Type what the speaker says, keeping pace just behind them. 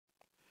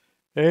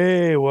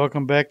Hey,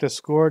 welcome back to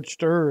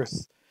Scorched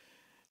Earth.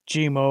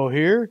 Gmo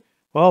here.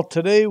 Well,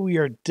 today we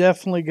are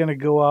definitely going to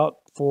go out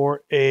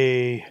for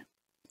a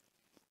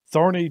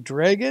thorny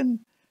dragon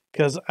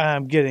because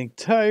I'm getting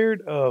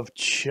tired of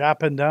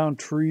chopping down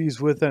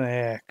trees with an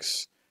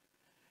axe.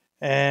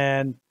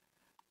 And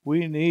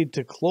we need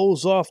to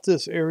close off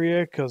this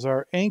area because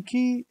our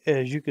Enki,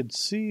 as you can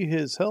see,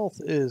 his health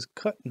is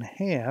cut in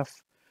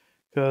half.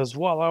 Because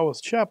while I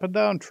was chopping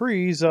down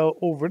trees out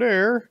over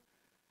there,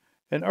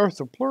 an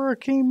Arthropleura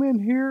came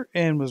in here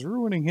and was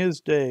ruining his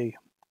day.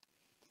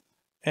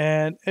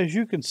 And as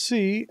you can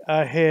see,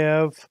 I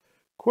have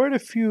quite a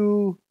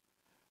few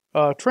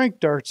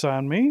trank darts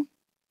on me.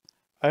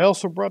 I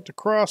also brought the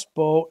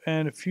crossbow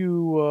and a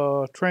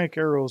few trank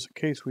arrows in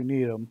case we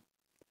need them.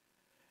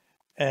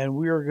 And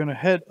we are going to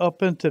head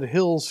up into the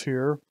hills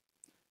here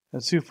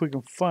and see if we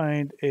can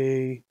find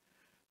a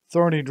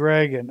thorny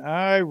dragon.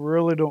 I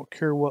really don't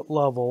care what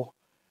level,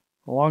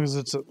 as long as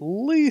it's at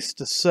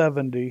least a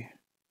 70.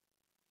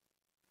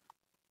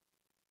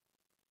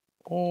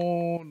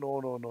 Oh,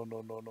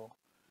 no.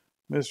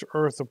 Mr.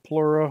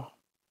 Arthropleura,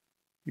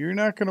 you're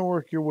not going to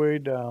work your way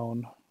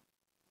down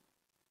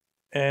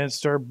and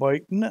start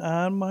biting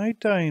on my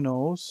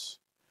dinos.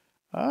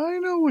 I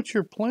know what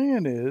your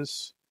plan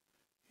is.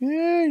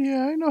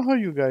 Yeah, I know how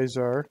you guys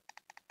are.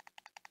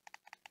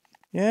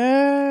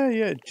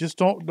 Yeah. Just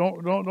don't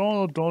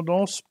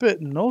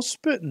spitting. No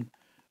spitting.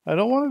 I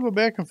don't want to go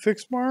back and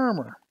fix my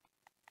armor.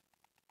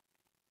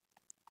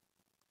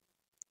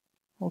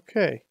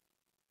 Okay.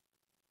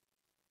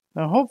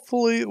 Now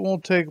hopefully it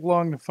won't take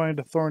long to find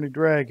a thorny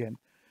dragon,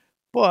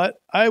 but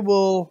I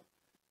will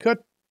cut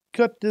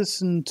this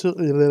until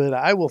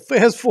I will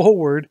fast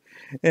forward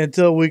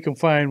until we can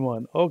find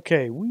one.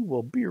 Okay, we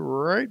will be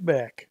right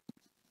back.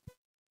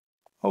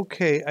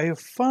 Okay, I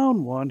have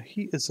found one.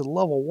 He is a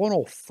level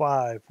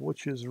 105,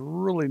 which is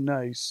really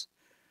nice.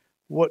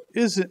 What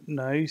isn't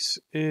nice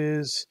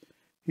is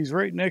he's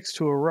right next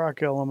to a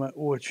rock element,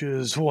 which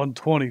is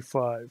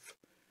 125,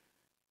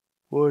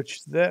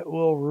 which that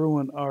will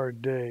ruin our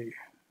day.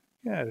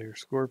 Get out of here,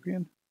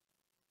 Scorpion.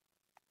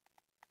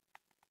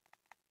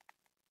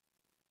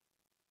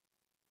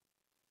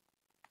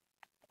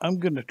 I'm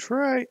going to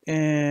try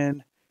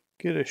and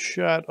get a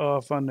shot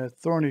off on that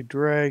thorny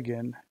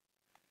dragon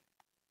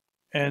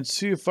and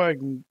see if I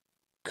can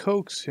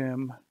coax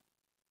him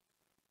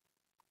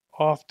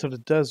off to the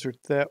desert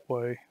that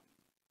way.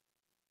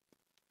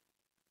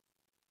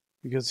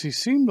 Because he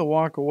seemed to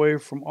walk away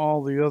from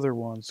all the other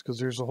ones, because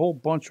there's a whole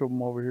bunch of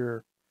them over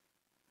here.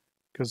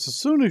 Because as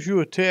soon as you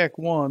attack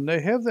one,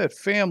 they have that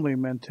family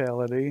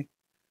mentality,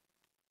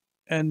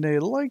 and they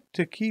like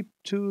to keep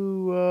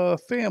to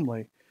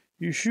family.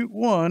 You shoot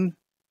one,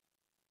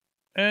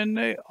 and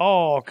they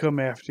all come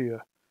after you.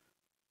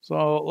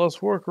 So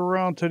let's work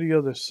around to the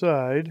other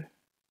side.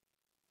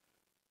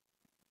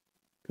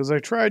 Because I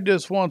tried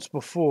this once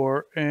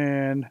before,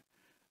 and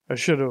I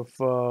should have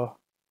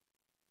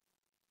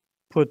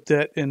put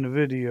that in the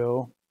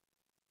video.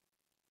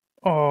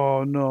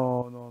 Oh,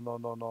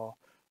 no.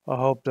 I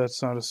hope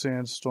that's not a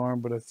sandstorm,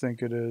 but I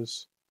think it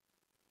is.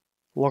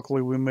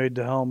 Luckily, we made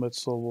the helmet,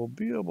 so we'll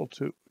be able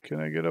to.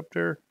 Can I get up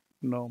there?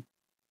 No.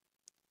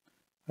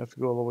 I have to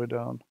go all the way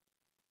down.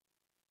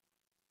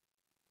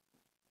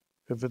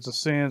 If it's a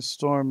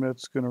sandstorm,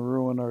 that's going to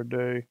ruin our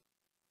day.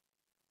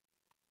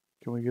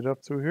 Can we get up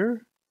through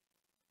here?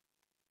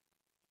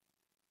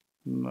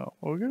 No.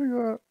 We're going to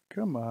go out.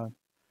 Come on.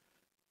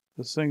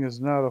 This thing is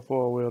not a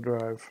four-wheel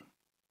drive.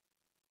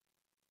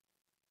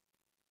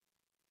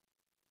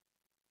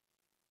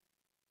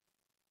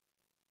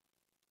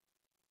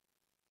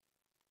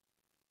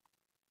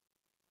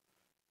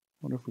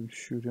 Wonder if we can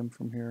shoot him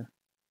from here.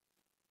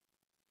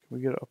 Can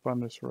we get up on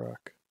this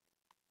rock?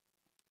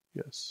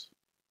 Yes.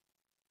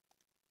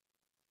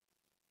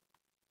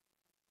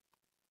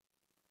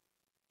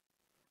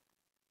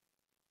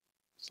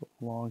 It's a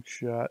long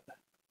shot.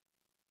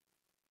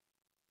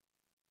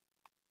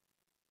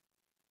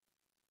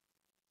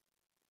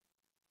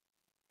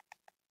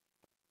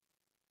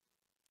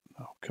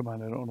 Oh, come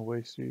on, I don't want to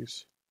waste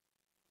these.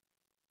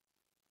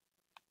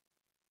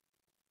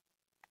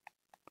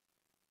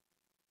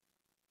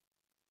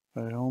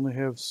 I only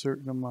have a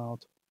certain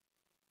amount.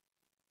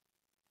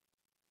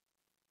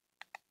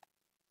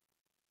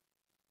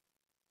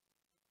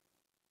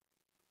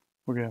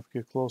 We're going to have to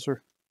get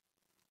closer.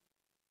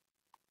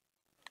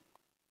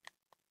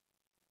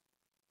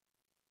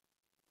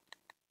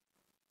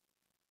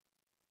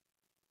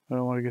 I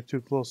don't want to get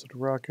too close to the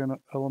rock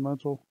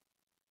elemental.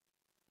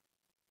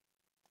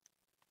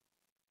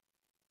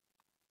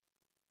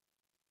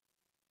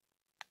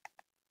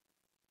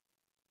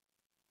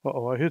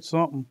 Uh-oh, I hit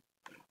something.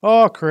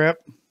 Oh, crap.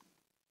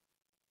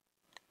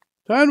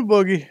 Time to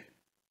boogie. Is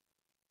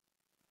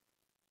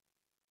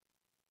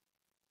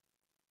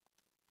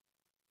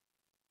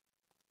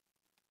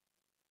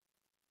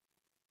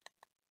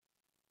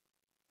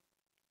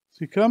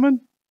he coming?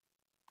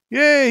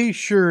 Yeah, he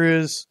sure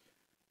is.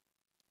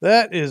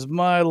 That is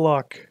my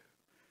luck.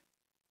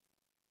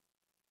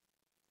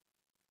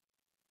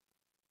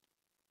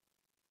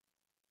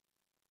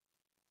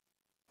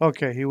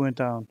 Okay, he went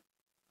down.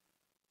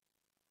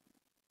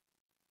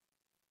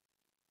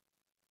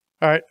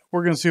 All right,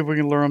 we're going to see if we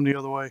can lure him the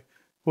other way.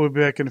 We'll be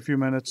back in a few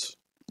minutes.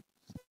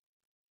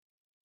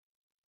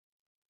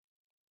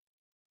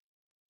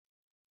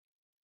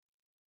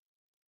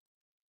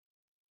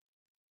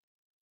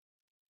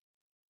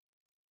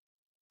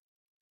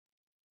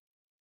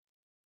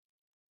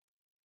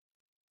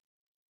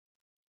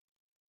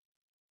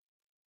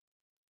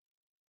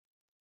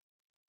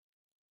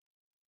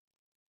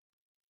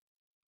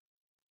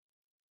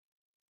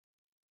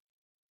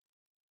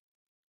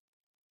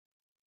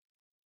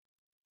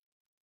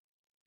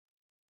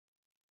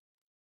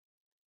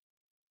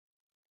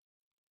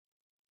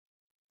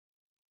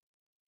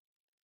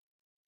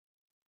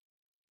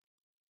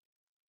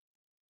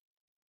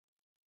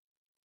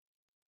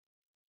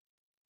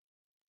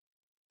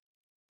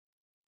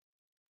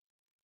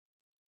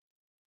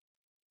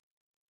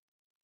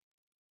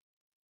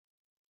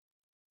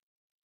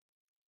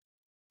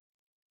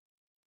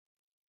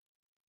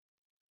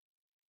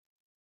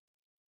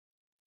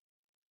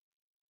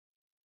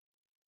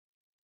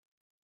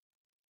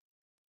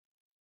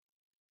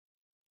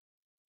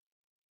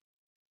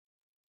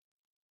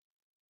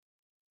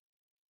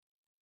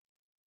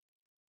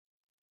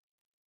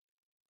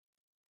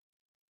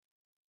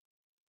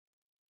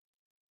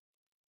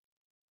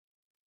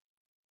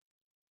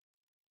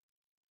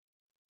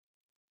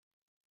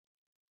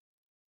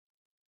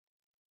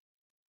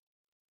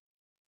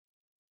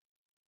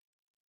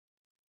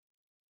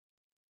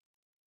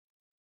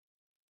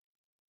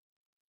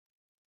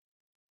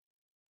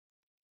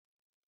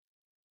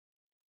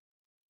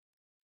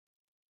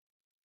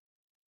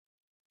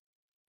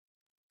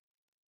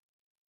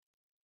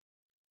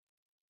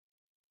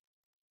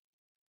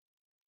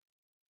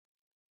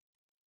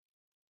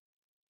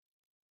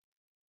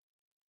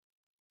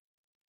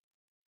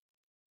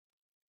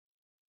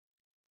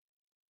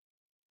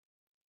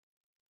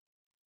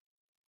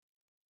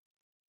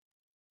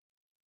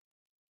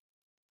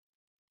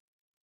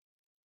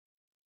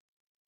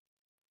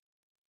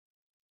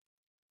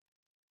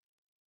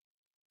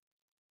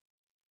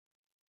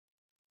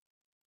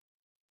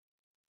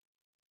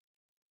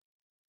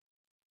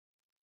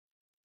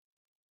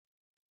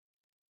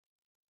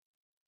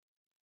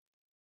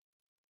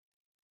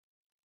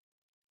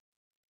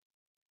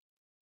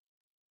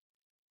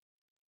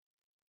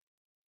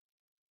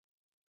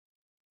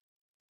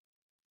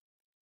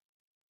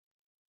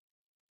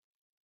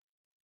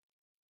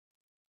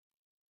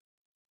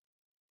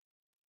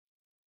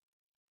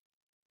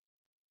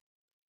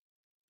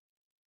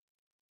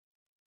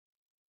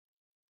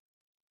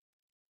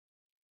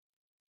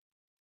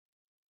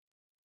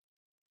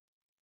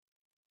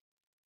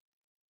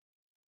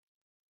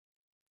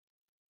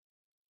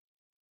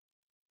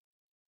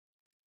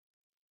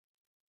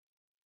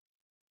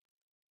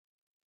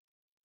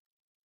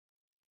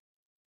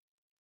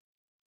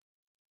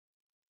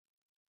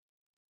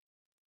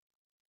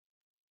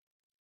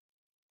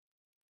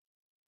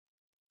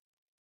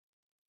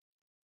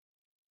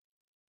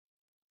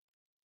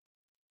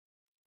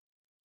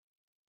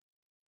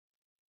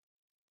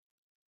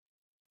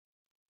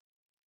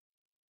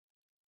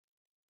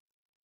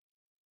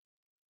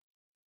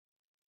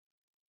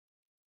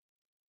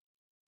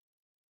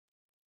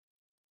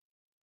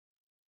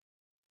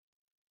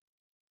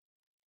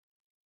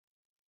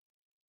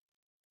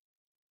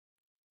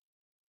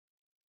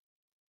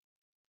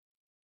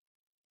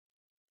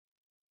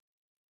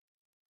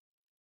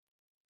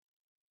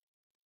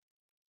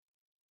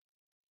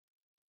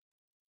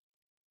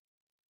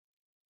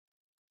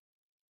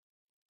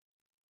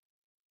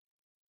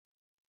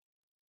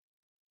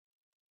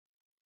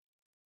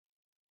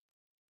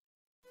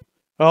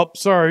 Oh,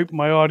 sorry,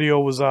 my audio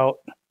was out.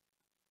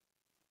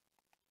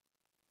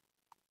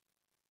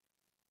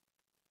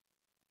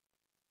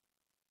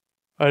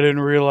 I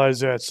didn't realize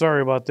that.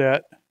 Sorry about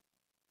that.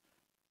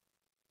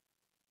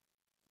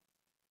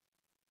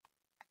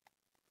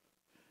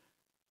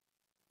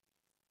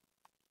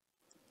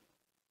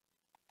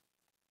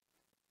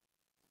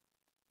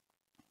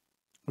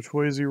 Which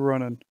way is he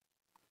running?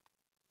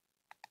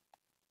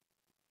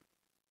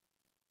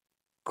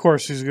 Of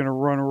course, he's going to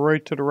run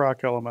right to the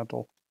rock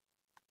elemental.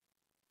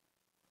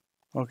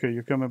 Okay,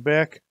 you're coming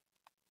back?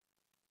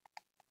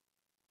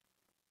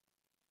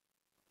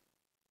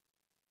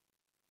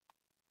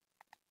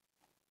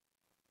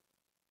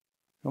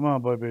 Come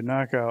on, baby,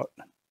 knock out.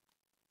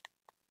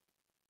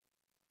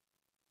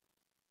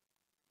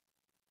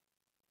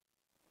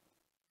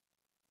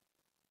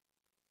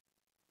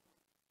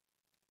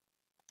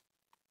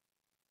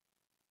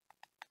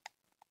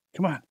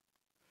 Come on.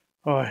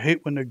 Oh, I hate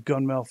when the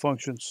gun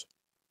malfunctions.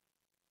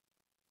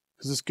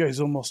 Because this guy's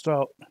almost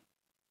out.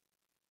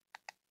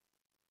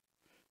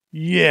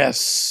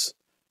 Yes!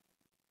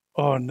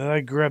 Oh, and did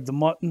I grab the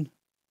mutton?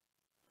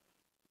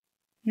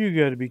 You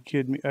gotta be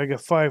kidding me. I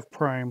got 5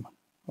 prime.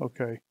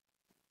 Okay.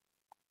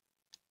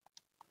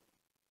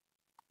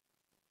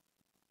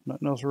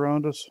 Nothing else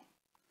around us?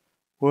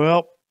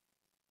 Well,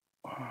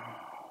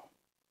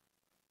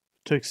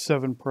 takes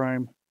 7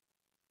 prime.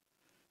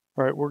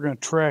 All right, we're going to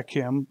track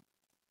him.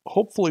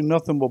 hopefully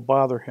nothing will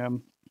bother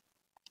him.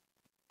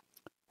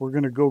 We're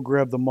going to go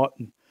grab the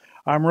mutton.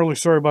 I'm really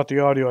sorry about the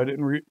audio. I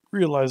didn't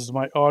realize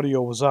my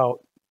audio was out.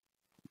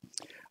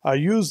 I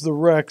used the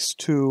Rex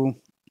to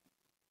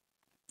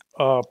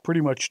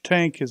pretty much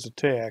tank his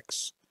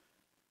attacks.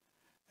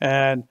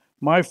 And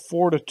my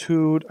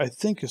fortitude, I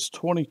think, is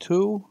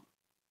 22.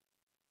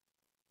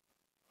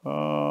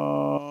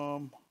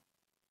 Oh,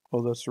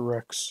 that's the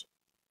Rex.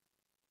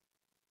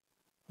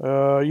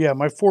 Yeah,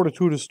 my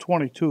fortitude is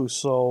 22,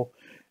 so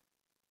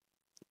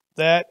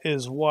that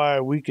is why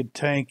we could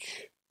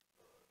tank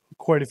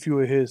quite a few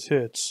of his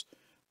hits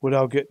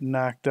without getting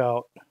knocked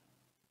out.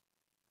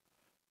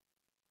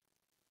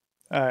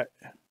 Alright.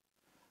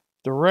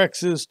 The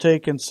Rex is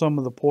taking some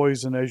of the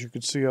poison, as you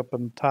can see up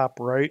in the top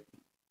right.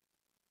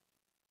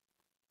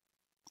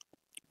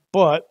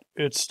 But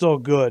it's still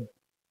good.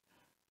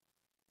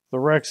 The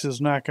Rex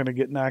is not going to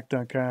get knocked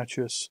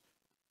unconscious.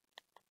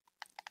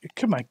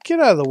 Come on, get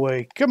out of the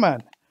way. Come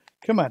on.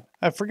 Come on.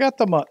 I forgot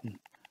the mutton.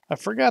 I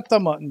forgot the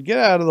mutton. Get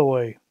out of the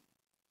way.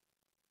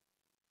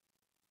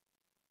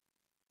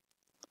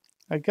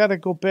 I got to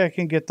go back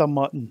and get the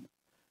mutton.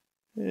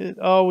 It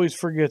always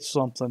forgets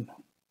something.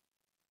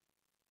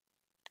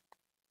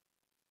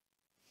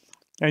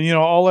 And you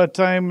know, all that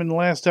time in the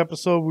last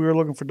episode, we were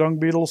looking for dung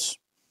beetles.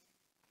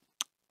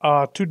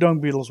 2 dung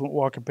beetles went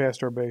walking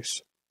past our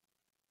base.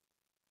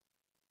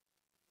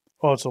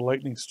 Oh, it's a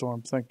lightning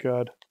storm. Thank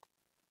God.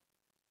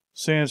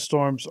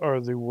 Sandstorms are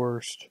the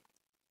worst.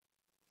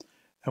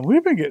 And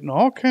we've been getting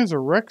all kinds of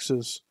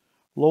Rexes,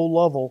 low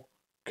level,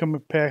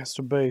 coming past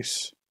the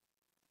base.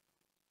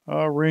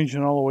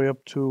 Ranging all the way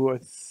up to, I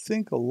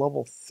think, a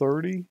level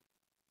 30.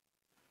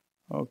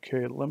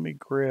 Okay, let me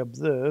grab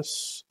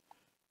this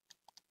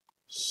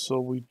so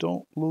we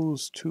don't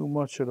lose too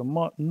much of the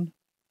mutton.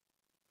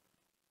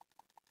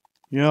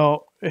 You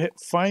know,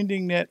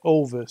 finding that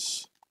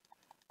Ovis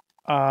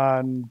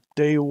on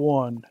day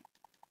 1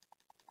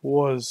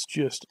 was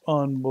just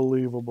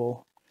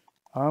unbelievable.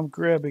 I'm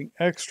grabbing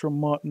extra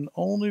mutton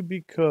only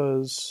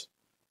because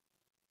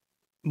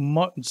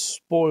mutton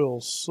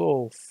spoils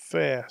so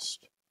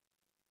fast.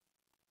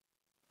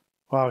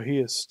 Wow, he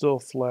is still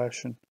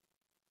flashing.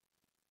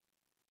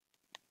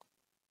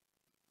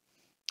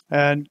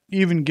 And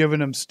even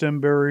giving him stem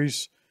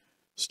berries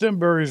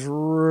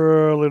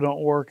really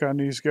don't work on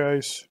these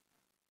guys.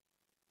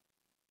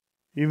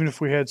 Even if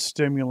we had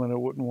stimulant, it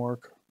wouldn't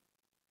work.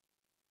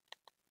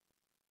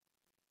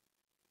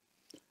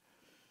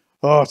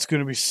 Oh, it's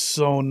going to be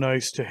so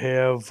nice to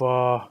have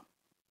a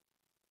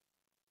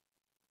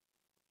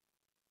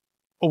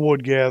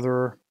wood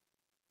gatherer.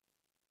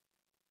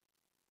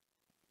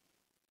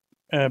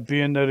 And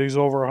being that he's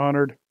over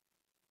 100,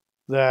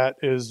 that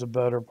is the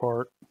better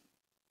part.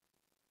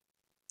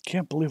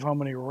 Can't believe how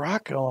many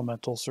rock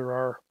elementals there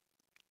are.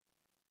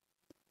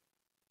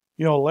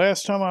 You know,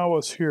 last time I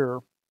was here,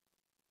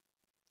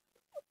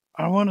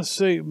 I want to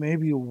say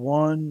maybe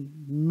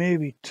 1,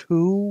 maybe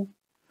 2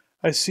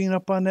 I seen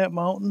up on that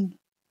mountain.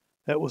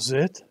 That was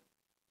it.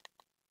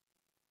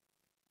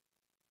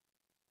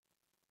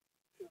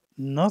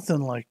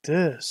 Nothing like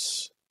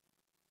this.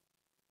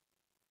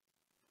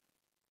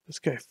 This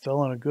guy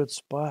fell in a good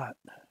spot.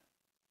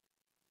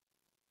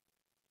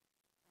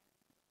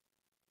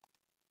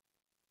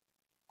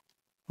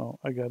 Oh,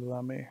 I got it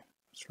on me.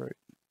 That's right.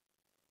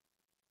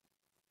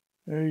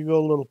 There you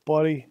go, little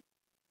buddy.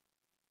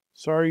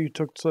 Sorry you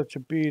took such a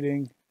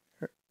beating.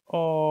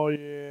 Oh,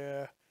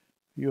 yeah.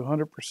 You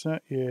 100%?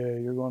 Yeah,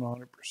 you're going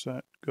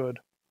 100%. Good.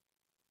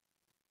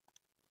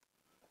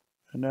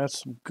 And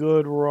that's some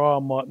good raw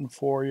mutton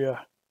for you.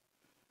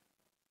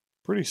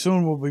 Pretty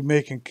soon we'll be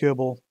making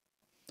kibble.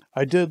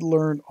 I did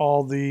learn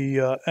all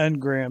the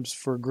engrams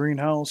for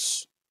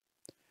greenhouse.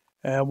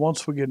 And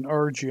once we get an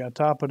RG on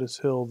top of this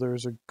hill,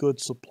 there's a good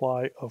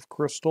supply of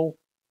crystal.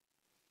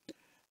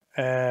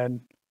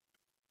 And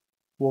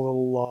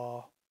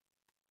we'll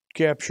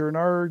capture an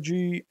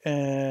RG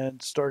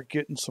and start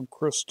getting some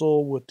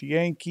crystal with the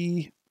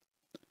Yankee.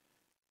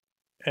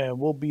 And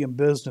we'll be in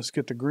business.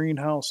 Get the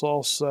greenhouse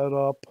all set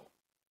up.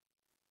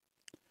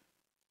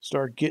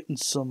 Start getting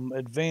some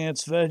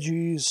advanced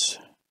veggies.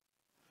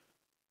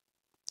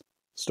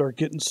 Start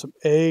getting some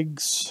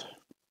eggs.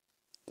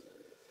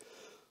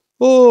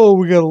 Oh,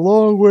 we got a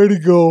long way to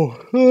go.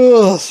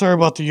 Oh, sorry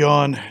about the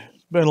yawn.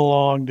 It's been a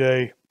long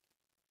day.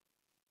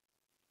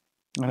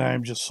 And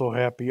I'm just so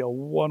happy. A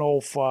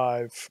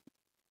 105.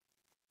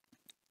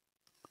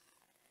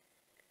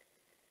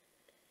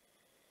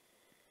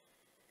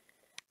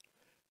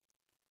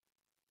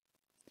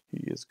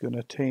 He is going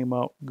to tame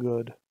out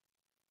good.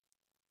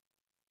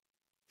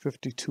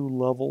 52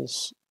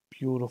 levels.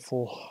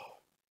 Beautiful.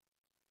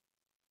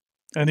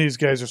 And these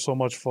guys are so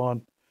much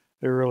fun.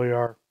 They really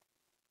are.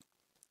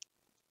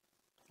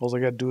 All I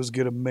got to do is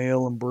get a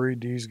male and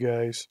breed these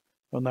guys.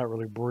 Well, not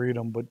really breed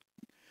them, but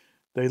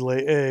they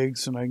lay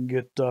eggs, and I can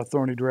get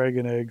thorny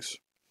dragon eggs.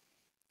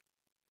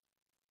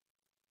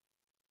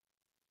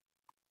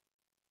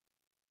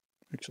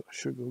 Actually, I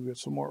should go get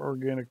some more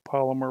organic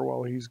polymer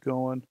while he's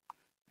going.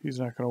 He's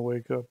not going to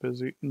wake up, is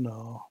he?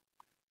 No.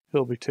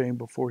 He'll be tame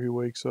before he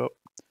wakes up.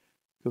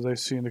 Because I've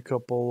seen a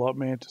couple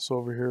mantis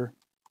over here.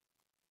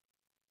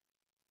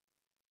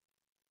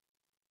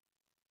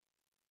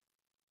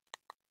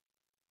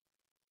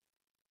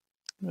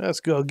 Let's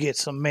go get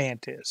some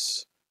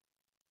mantis.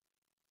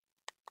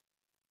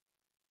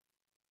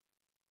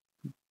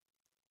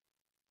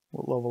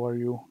 What level are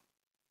you?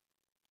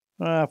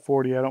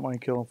 40. I don't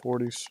mind killing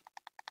 40s.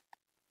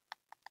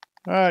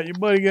 Alright, your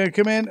buddy gonna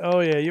come in?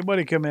 Oh yeah, your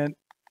buddy come in.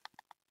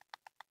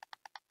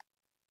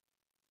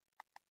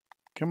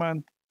 Come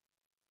on.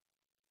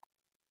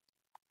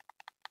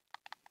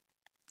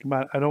 Come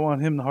on, I don't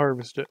want him to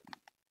harvest it.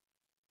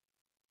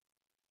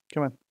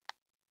 Come on.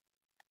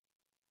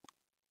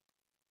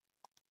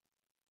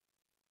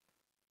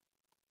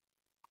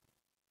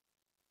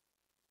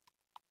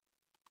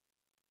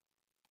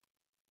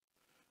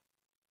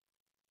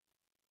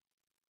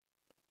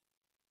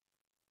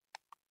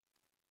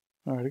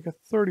 Alright, I got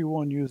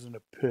 31 using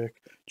a pick.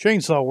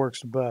 Chainsaw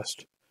works the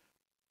best.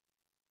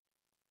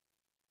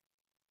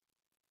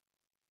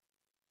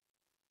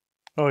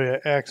 Oh yeah,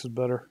 axe is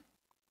better.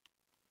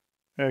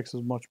 Axe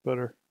is much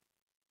better.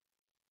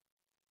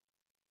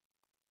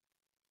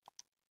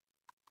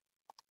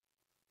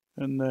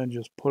 And then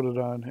just put it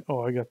on.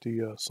 Oh, I got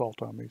the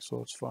salt on me,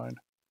 so it's fine.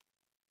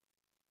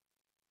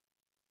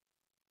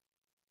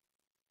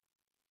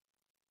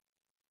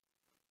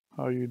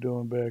 How you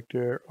doing back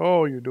there?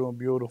 Oh, you're doing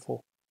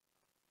beautiful.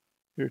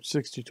 You're at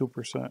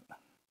 62%.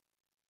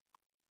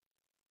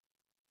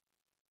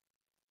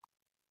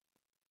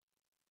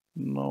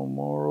 No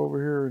more over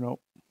here?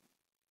 Nope.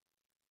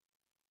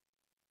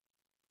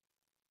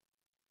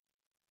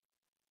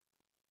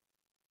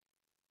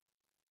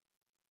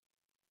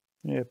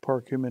 Yeah,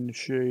 park him in the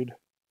shade.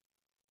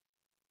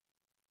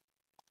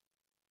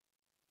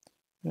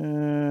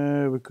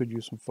 We could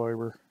use some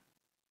fiber.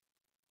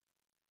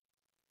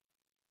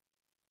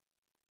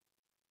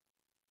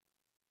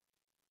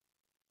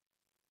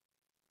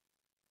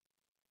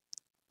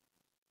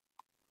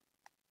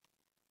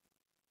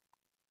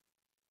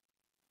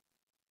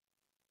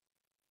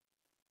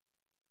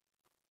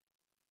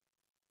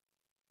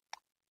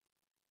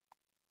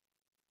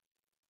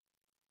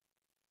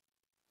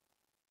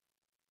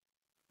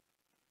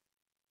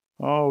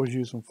 Always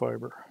use some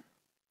fiber.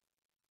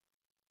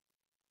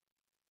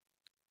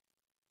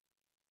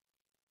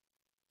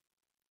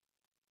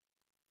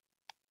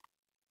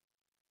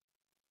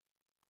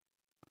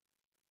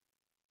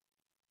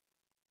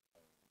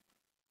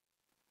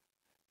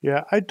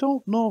 Yeah, I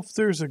don't know if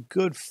there's a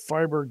good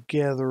fiber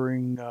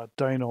gathering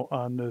dino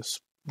on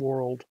this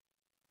world.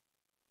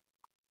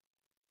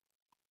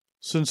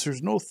 Since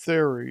there's no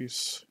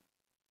theories.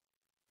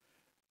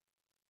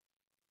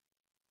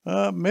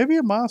 Maybe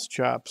a moss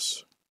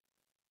chops.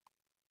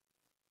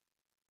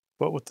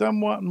 But with them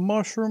wanting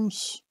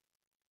mushrooms,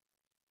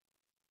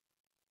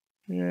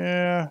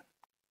 yeah,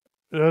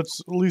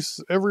 that's at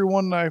least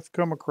everyone I've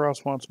come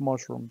across wants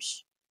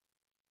mushrooms.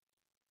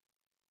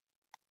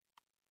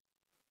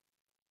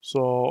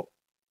 So,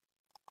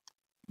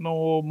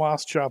 no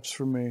moss chops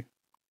for me.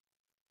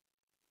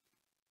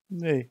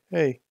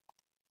 Hey,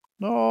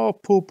 no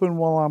pooping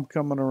while I'm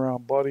coming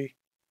around, buddy.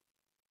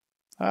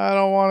 I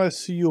don't want to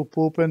see you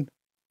pooping.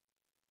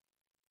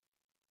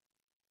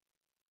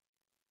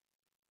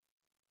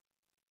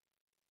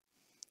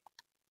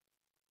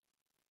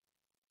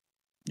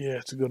 Yeah,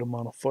 it's a good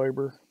amount of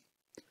fiber.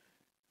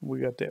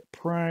 We got that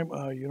prime.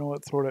 You know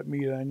what? Throw that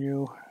meat on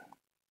you.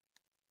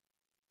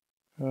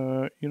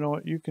 You know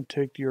what? You can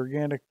take the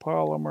organic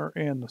polymer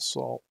and the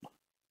salt.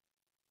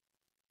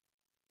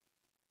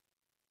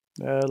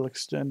 That'll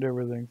extend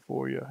everything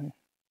for you.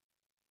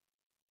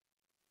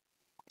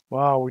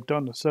 Wow, we've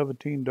done the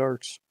 17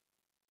 darts.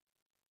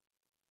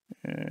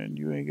 And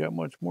you ain't got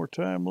much more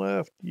time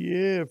left.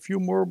 Yeah, a few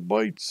more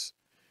bites.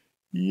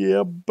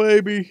 Yeah,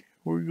 baby.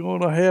 We're going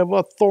to have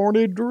a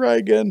thorny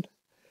dragon.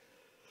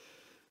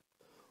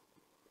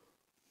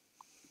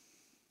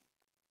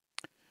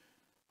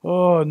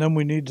 Oh, and then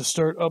we need to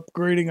start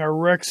upgrading our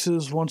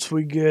Rexes once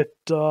we get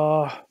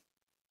our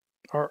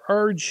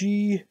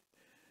RG.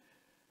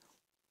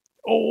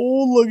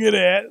 Oh, look at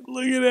that.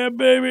 Look at that,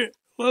 baby.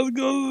 Let's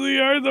go see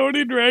our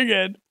thorny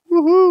dragon.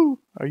 Woohoo.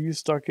 Are you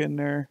stuck in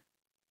there?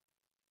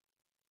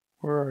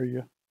 Where are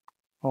you?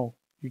 Oh,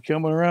 you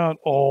coming around?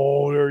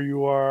 Oh, there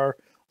you are.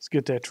 Let's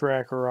get that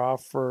tracker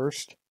off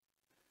first.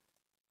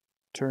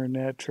 Turn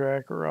that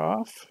tracker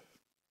off.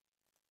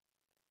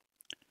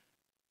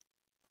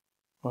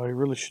 Oh, I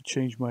really should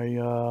change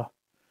my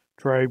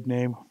tribe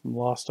name from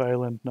Lost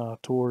Island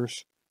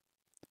Tours.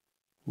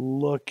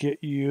 Look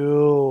at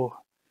you.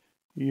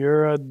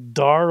 You're a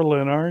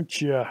darling,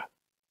 aren't you?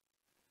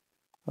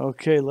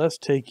 Okay, let's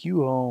take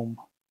you home.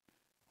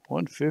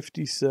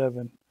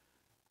 157.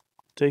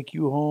 Take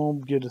you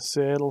home, get a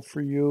saddle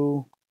for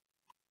you.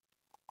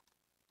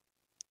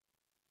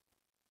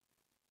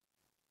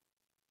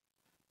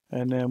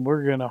 And then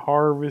we're going to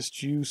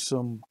harvest you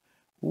some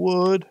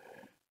wood.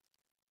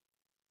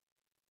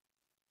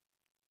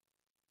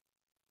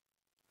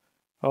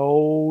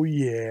 Oh,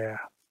 yeah.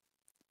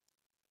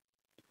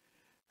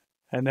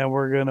 And then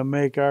we're going to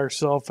make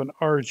ourselves an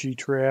RG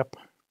trap.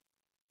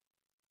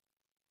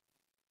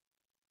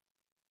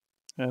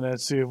 And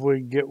let's see if we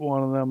can get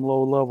one of them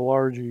low-level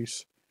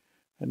RGs.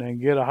 And then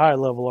get a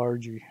high-level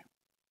RG.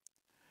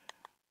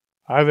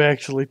 I've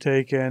actually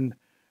taken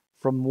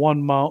from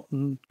one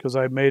mountain, because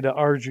I made an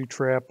RG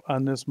trap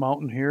on this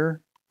mountain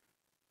here.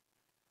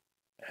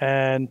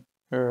 And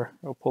here,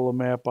 I'll pull a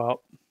map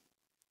out.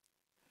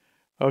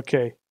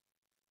 Okay.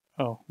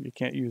 Oh, you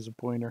can't use a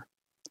pointer.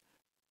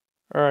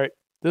 All right.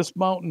 This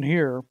mountain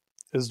here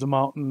is the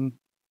mountain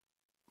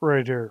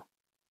right here.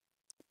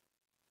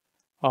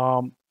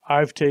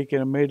 I've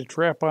taken and made a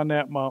trap on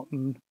that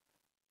mountain,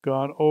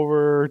 gone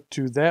over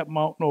to that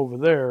mountain over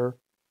there,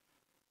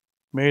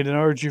 made an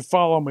RG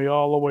follow me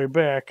all the way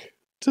back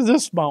to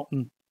this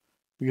mountain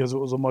because it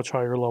was a much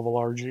higher level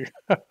RG.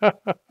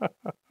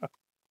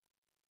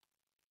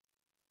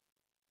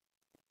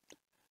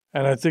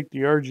 And I think the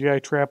RG I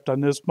trapped on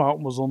this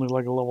mountain was only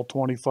like a level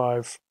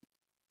 25.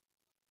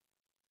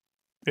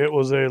 It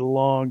was a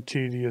long,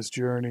 tedious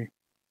journey.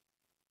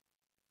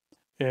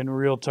 In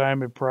real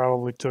time, it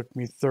probably took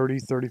me 30,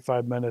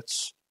 35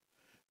 minutes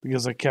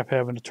because I kept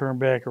having to turn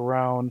back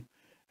around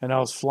and I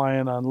was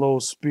flying on low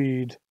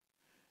speed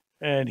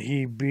and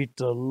he beat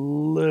the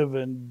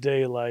living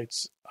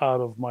daylights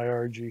out of my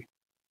RG.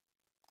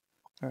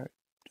 All right,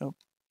 I'll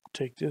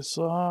take this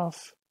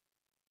off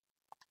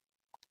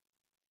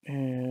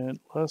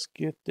and let's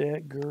get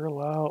that girl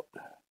out.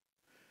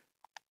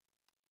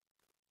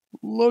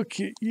 Look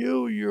at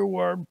you, you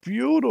are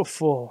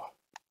beautiful.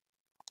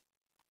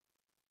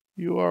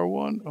 You are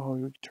one, oh,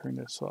 you turn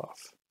this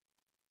off.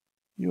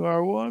 You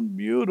are one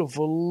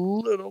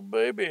beautiful little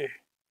baby.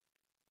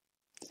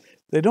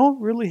 They don't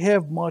really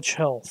have much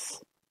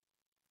health.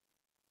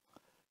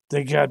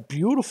 They got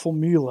beautiful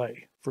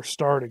melee for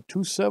starting.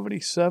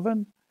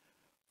 277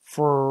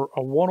 for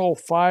a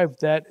 105,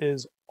 that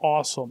is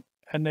awesome.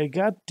 And they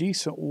got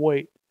decent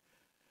weight.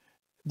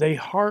 The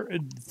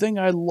thing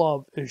I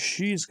love is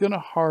she's going to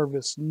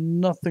harvest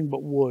nothing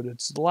but wood.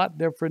 It's a lot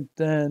different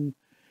than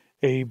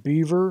a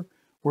beaver,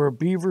 where a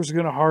beaver's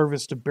going to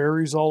harvest the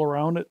berries all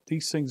around it.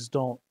 These things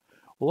don't.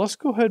 Well, let's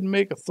go ahead and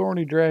make a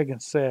thorny dragon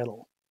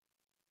saddle.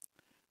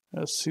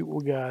 Let's see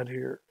what we got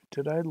here.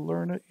 Did I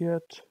learn it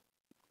yet?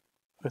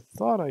 I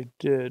thought I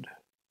did.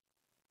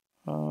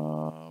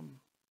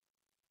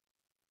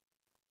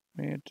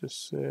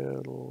 Mantis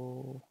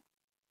saddle.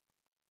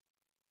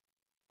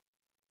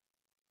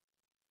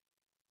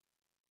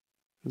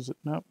 Is it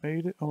not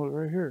made it? Oh,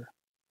 right here.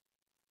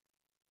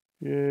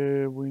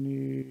 Yeah, we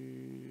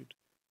need...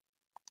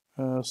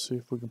 let's see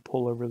if we can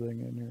pull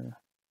everything in here.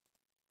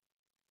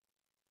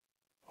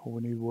 Oh,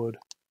 we need wood.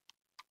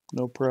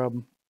 No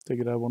problem. Take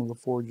it out of one of the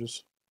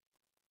forges.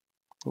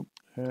 Oh,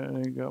 that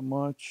ain't got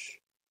much.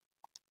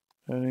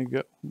 That ain't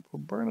got...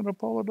 burning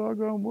up all the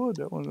doggone wood.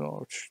 That one's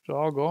all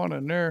doggone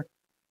in there.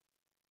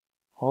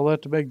 All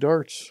that to make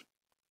darts.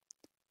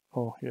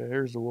 Oh, yeah,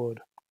 here's the wood.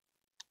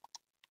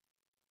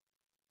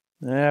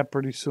 Yeah,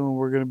 pretty soon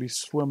we're going to be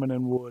swimming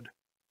in wood.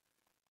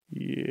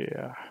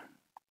 Yeah.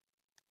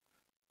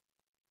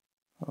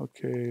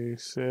 Okay,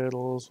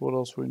 saddles. What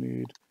else we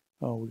need?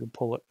 Oh, we can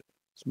pull it.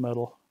 It's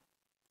metal.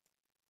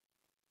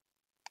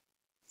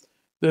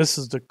 This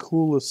is the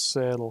coolest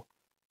saddle.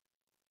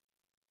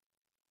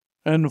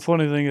 And the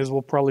funny thing is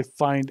we'll probably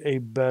find a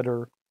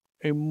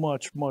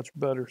much, much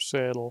better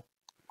saddle.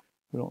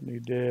 We don't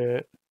need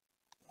that.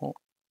 Oh,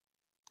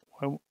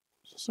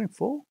 is this thing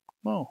full?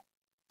 No.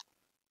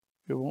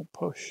 It won't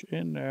push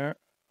in there.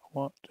 I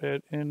want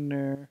that in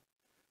there.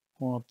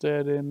 I want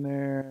that in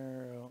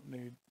there. I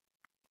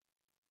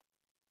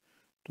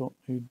don't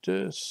need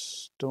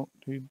this. Don't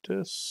need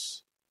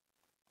this.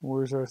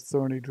 Where's our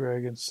thorny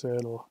dragon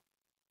saddle?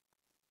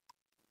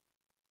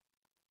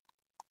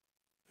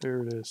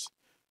 There it is.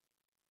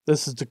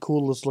 This is the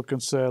coolest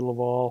looking saddle of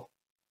all.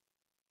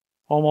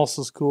 Almost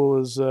as cool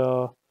as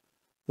the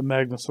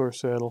Magnosaur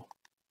saddle.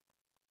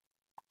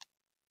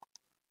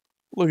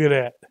 Look at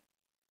that.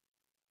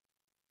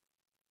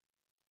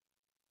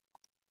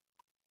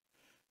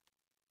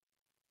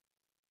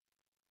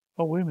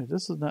 Oh, wait a minute.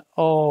 This is not...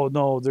 oh,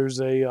 no. There's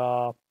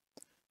a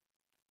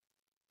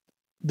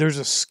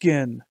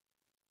skin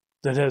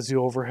that has the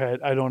overhead.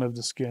 I don't have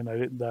the skin. I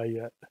didn't die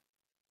yet.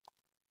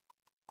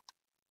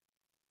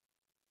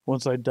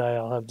 Once I die,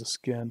 I'll have the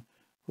skin.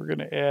 We're going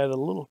to add a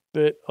little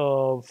bit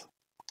of...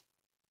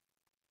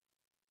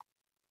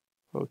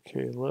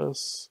 okay,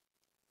 let's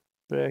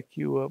back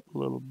you up a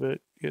little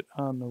bit. Get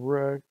on the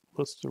Rex.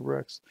 Let's the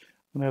Rex.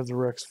 I'm going to have the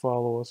Rex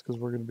follow us because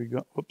we're going to be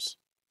going... whoops.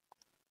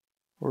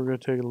 We're going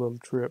to take a little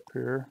trip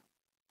here.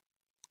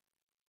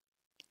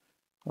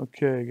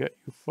 Okay, got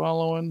you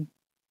following.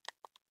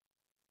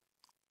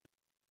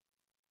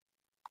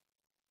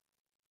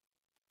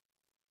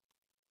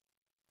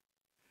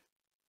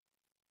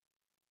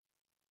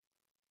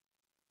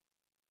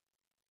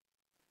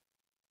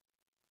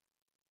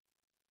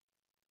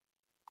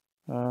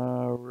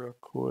 Real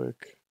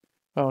quick.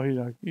 Oh,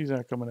 he's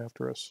not coming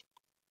after us.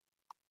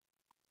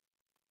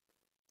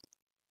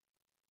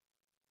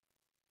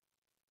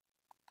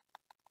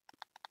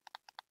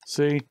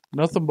 See,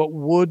 nothing but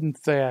wood and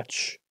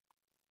thatch.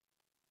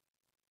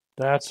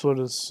 That's what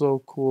is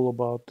so cool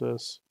about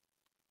this.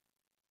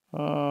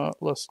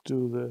 Let's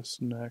do this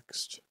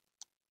next.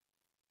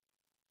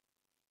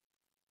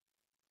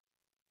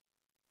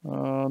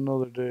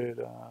 Another date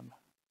on.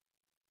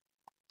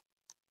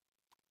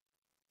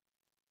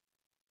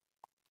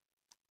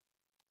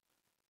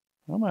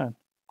 Come on,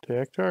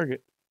 attack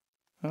target.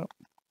 Oh.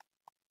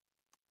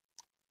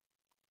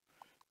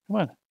 Come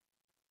on.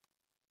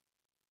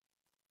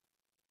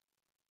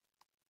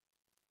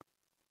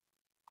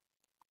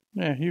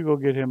 Yeah, you go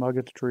get him. I'll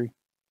get the tree.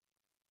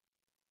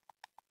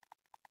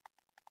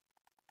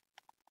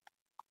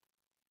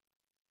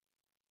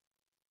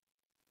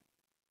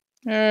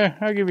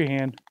 I'll give you a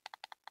hand.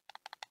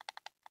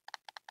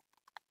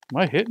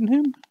 Am I hitting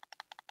him?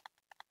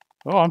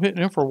 Oh, I'm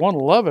hitting him for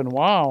 111.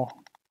 Wow.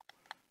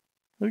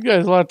 This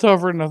guy's a lot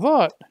tougher than I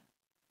thought.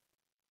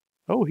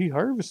 Oh, he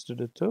harvested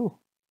it too.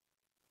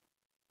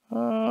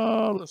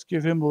 Let's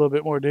give him a little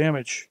bit more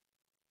damage.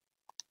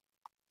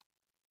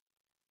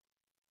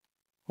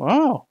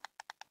 Wow.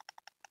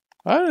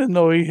 I didn't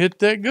know he hit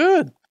that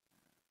good.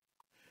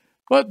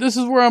 But this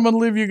is where I'm going to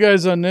leave you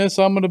guys on this.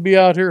 I'm going to be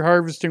out here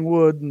harvesting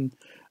wood, and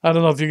I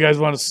don't know if you guys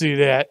want to see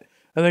that.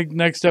 I think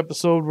next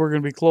episode we're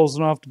going to be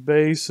closing off the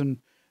base and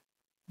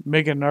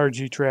making an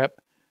RG trap.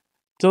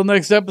 Till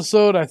next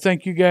episode, I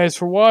thank you guys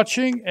for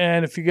watching,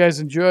 and if you guys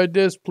enjoyed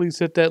this, please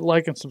hit that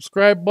like and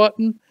subscribe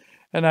button,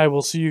 and I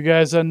will see you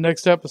guys on the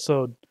next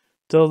episode.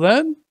 Till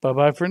then,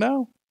 bye-bye for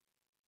now.